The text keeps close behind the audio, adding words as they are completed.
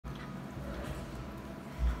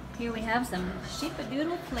Here we have some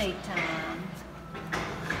sheepadoodle playtime.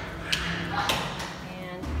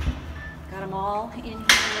 And got them all in here with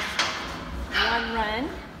one run.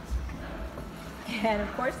 And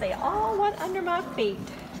of course they all went under my feet.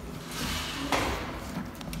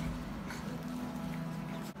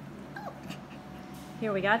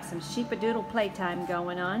 Here we got some sheepadoodle playtime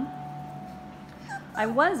going on. I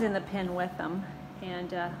was in the pen with them,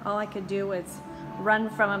 and all I could do was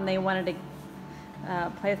run from them. They wanted to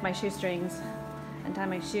play with my shoestrings and tie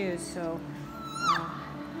my shoes, so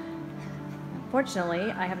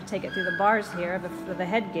unfortunately I have to take it through the bars here for the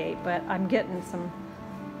head gate, but I'm getting some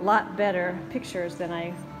lot better pictures than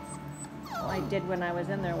I did when I was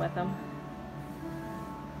in there with them.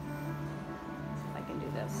 Let's see if I can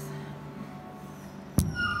do this.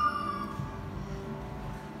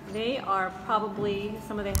 They are probably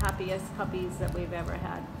some of the happiest puppies that we've ever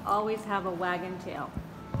had. Always have a wagging tail.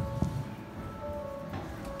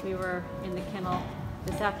 We were in the kennel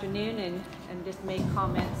this afternoon and just made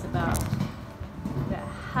comments about the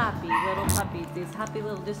happy little puppies, these happy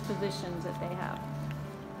little dispositions that they have.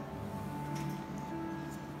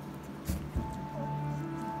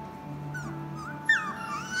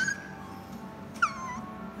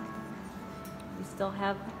 We still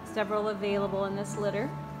have several available in this litter.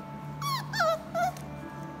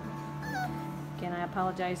 Again, I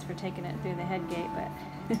apologize for taking it through the head gate, but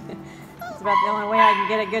it's about the only way I can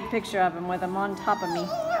get a good picture of them with them on top of me.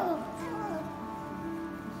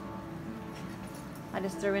 I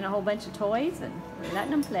just threw in a whole bunch of toys and letting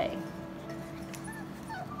them play.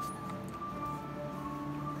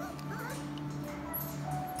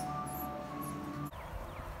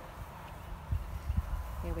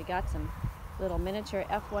 Here we got some little miniature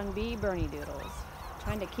F1B bernedoodles.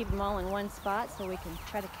 Trying to keep them all in one spot so we can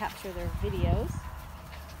try to capture their videos.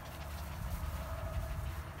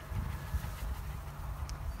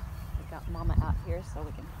 We've got Mama out here so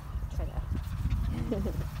we can try to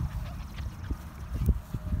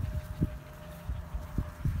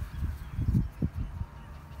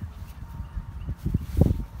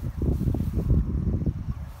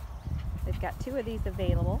They've got two of these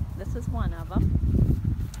available. This is one of them.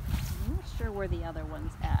 I'm not sure where the other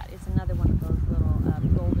one's at. It's another one of those little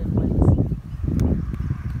golden ones.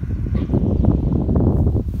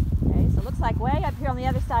 Okay, so it looks like way up here on the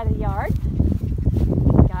other side of the yard,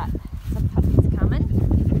 we've got some puppies coming.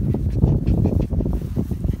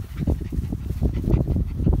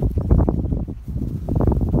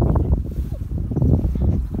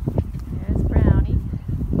 There's Brownie.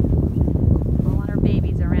 Pulling her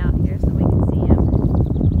babies around here so we can see them.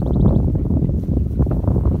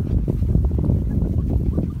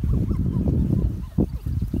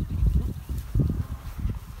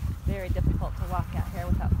 Very difficult to walk out here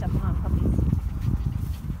without stepping on puppies.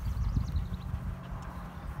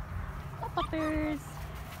 Oh, puppers!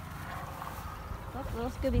 Look,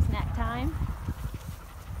 little Scooby snack time.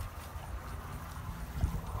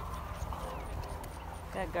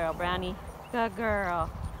 Good girl, Brownie. Good girl.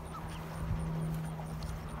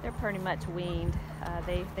 They're pretty much weaned.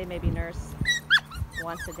 They may be nursed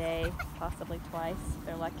once a day, possibly twice.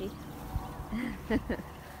 They're lucky.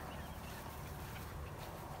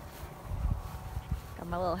 Got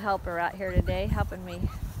my little helper out here today helping me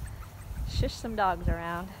shush some dogs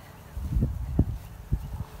around.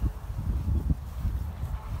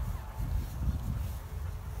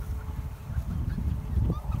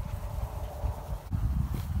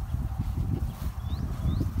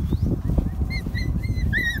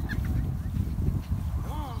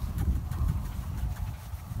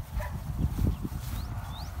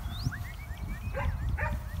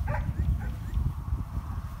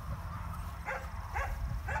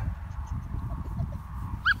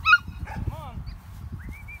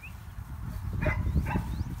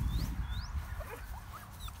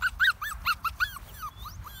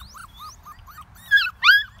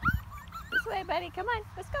 Buddy, come on,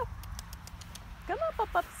 let's go. Come on,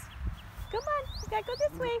 pup-ups. Come on, we gotta go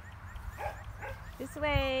this way. This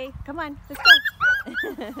way. Come on, let's go.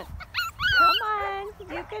 Come on,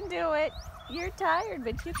 you can do it. You're tired,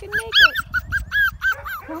 but you can make it.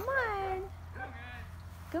 Come on.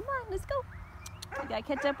 Come on, let's go. You gotta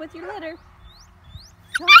catch up with your litter.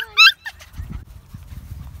 Come on.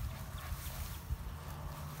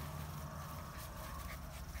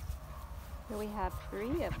 Here we have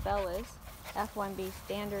 3 of Bella's F1B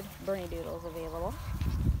standard bernedoodles available.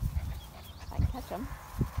 If I can catch them.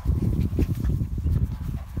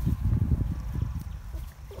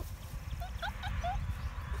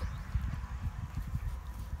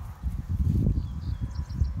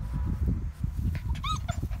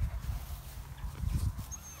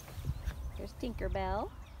 Tinkerbell.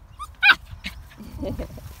 This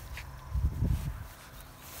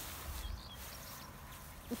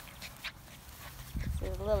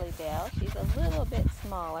is Lily Bell. She's a little bit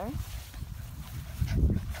smaller.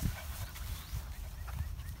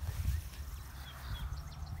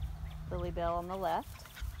 Lily Bell on the left.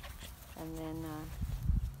 And then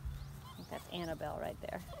I think that's Annabelle right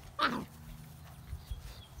there.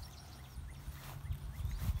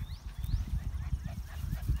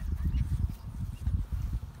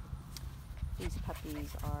 These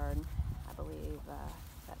puppies are, I believe,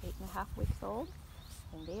 about 8.5 weeks old,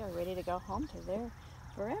 and they are ready to go home to their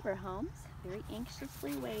forever homes, very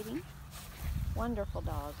anxiously waiting. Wonderful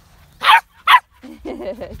dogs.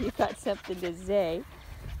 You got something to say.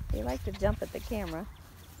 They like to jump at the camera.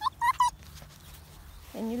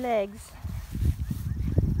 And your legs.